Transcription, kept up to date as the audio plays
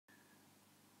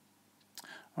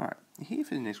Alright, here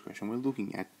for the next question, we're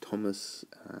looking at Thomas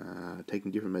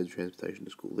taking different modes of transportation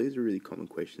to school. These are really common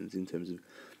questions in terms of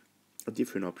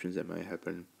different options that may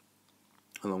happen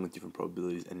along with different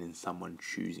probabilities and then someone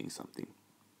choosing something.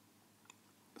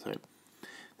 So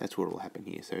that's what will happen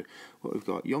here. So what we've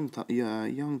got, young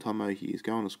Tomo here is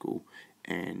going to school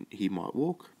and he might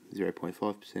walk,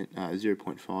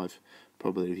 0.5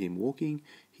 probability of him walking.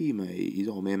 His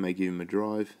old man may give him a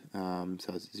drive, so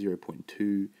it's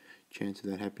 0.2 chance of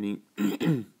that happening.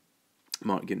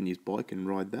 Might get on his bike and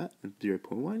ride that at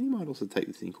 0.1. He might also take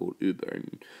this thing called Uber,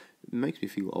 and it makes me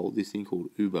feel old, this thing called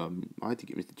Uber. I had to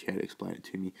get Mr. Chow to explain it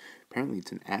to me. Apparently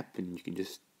it's an app and you can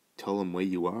just tell them where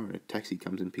you are and a taxi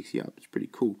comes and picks you up. It's pretty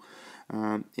cool.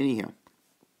 Anyhow,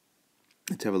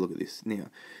 let's have a look at this. Now,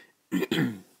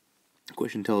 the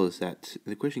question tells us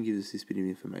the question gives us this bit of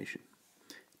information.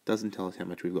 It doesn't tell us how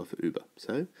much we've got for Uber.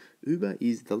 So, Uber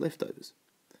is the leftovers.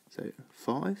 So,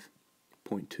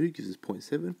 5.2 gives us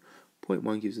 0.7,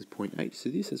 0.1 gives us 0.8, so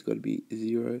this has got to be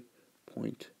 0.2,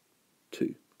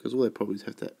 because all their probabilities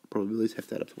have to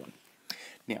add up to 1.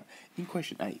 Now, in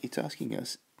question 8, it's asking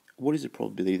us, what is the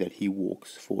probability that he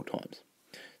walks 4 times?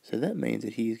 So that means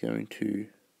that he is going to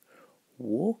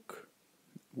walk.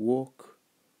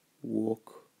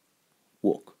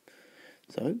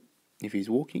 So, if he's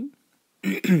walking,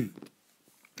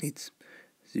 it's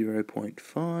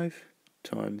 0.5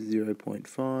 times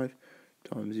 0.5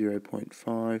 times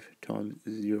 0.5 times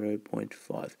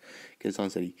 0.5. Because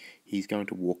it's saying he's going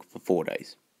to walk for 4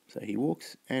 days. So he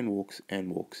walks and walks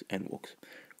and walks and walks.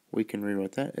 We can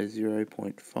rewrite that as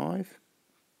 0.5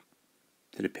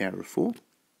 to the power of 4.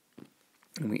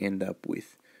 And we end up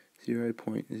with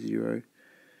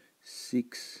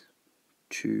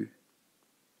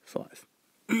 0.0625.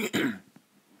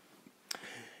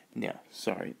 Now,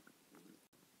 sorry.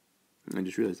 I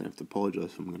just realised I have to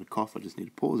apologise if I'm going to cough. I just need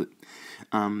to pause it.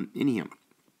 Anyhow,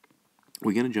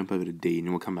 we're going to jump over to D and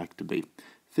then we'll come back to B.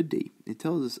 For D, it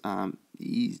tells us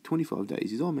he's 25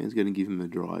 days. His old man's going to give him a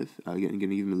drive, going to give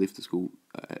him a lift to school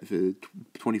for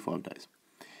 25 days.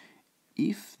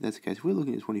 If that's the case, if we're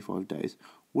looking at 25 days,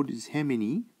 how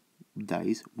many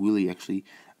days will he actually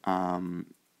get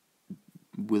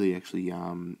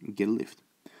a lift?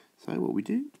 So what we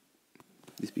do,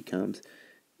 this becomes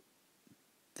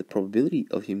the probability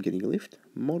of him getting a lift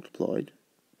multiplied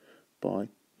by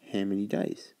how many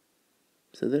days.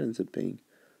 So that ends up being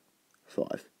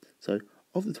 5. So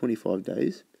of the 25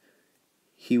 days,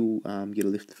 he will get a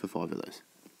lift for 5 of those.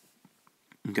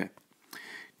 Okay.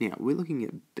 Now, we're looking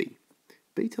at B.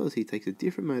 B tells us he takes a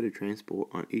different mode of transport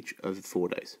on each of the 4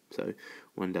 days. So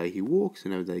one day he walks,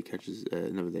 another day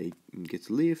another day gets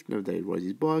a lift, another day he rides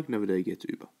his bike, another day he gets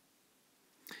Uber.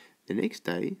 The next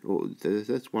day,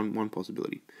 that's one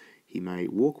possibility. He may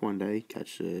walk one day,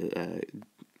 get a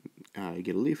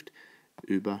lift,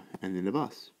 Uber, and then a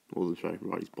bus.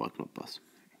 Ride his bike, not bus.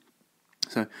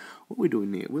 So what we're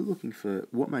doing there, we're looking for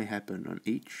what may happen on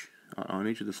each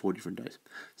of the 4 different days.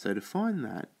 So to find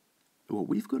that, what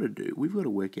we've got to do, we've got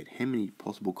to work out how many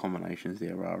possible combinations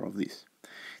there are of this.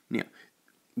 Now,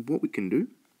 what we can do,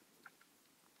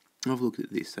 I've looked at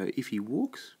this. So if he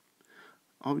walks,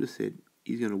 I've just said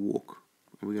he's going to walk.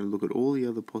 And we're going to look at all the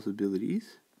other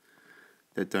possibilities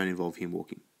that don't involve him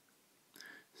walking.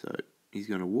 So he's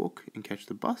going to walk and catch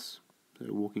the bus.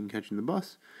 So walking and catching the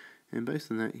bus. And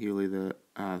based on that, he'll either,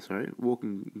 walk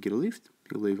and get a lift.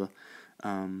 He'll either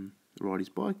ride his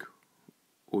bike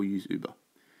or use Uber.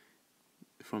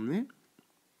 From there,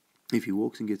 if he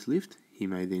walks and gets a lift, he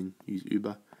may then use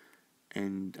Uber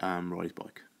and ride his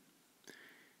bike.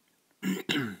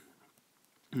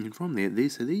 And from there,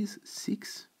 these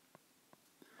 6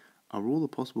 are all the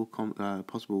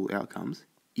possible outcomes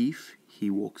if he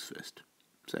walks first.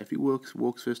 So if he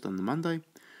walks first on the Monday,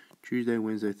 Tuesday,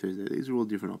 Wednesday, Thursday, these are all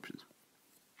different options.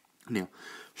 Now,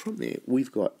 from there,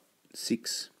 we've got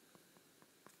 6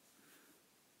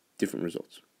 different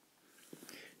results.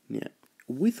 Now,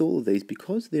 with all of these,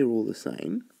 because they're all the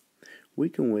same, we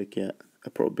can work out a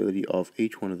probability of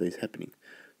each one of these happening.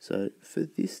 So for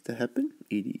this to happen,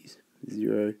 it is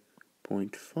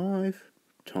 0.5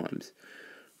 times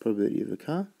probability of a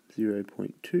car,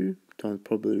 0.2 times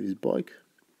probability of his bike,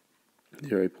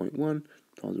 0.1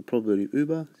 times the probability of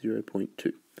Uber,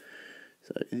 0.2.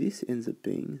 So this ends up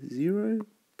being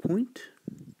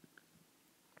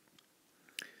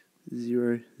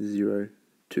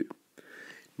 0.002.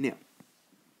 Now,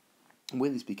 where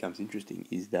this becomes interesting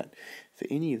is that for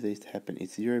any of these to happen,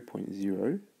 it's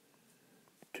 0.02.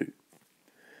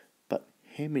 But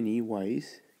how many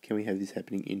ways can we have this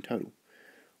happening in total?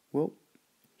 Well,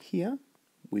 here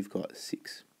we've got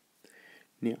 6.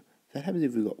 Now, that happens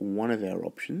if we've got one of our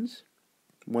options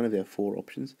one of our 4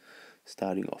 options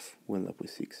starting off. We'll end up with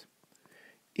 6.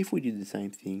 If we did the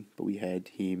same thing, but we had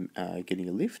him getting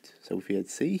a lift, so if we had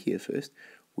C here first,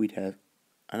 we'd have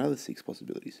another 6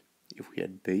 possibilities. If we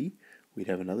had B, we'd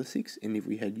have another 6, and if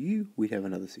we had U, we'd have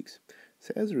another 6.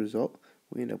 So as a result,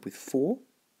 we end up with we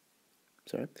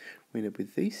end up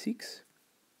with these 6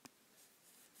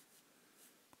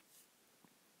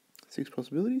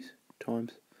 possibilities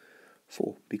times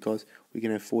 4, because we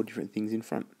can have 4 different things in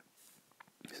front.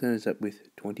 So that ends up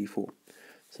with 24.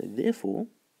 So therefore,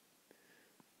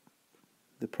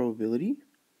 the probability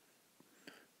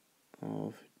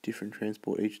of different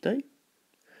transport each day, I'm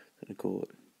going to call it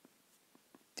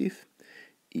diff,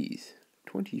 is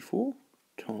 24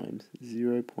 times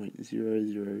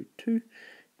 0.002,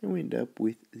 and we end up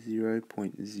with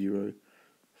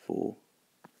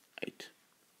 0.048.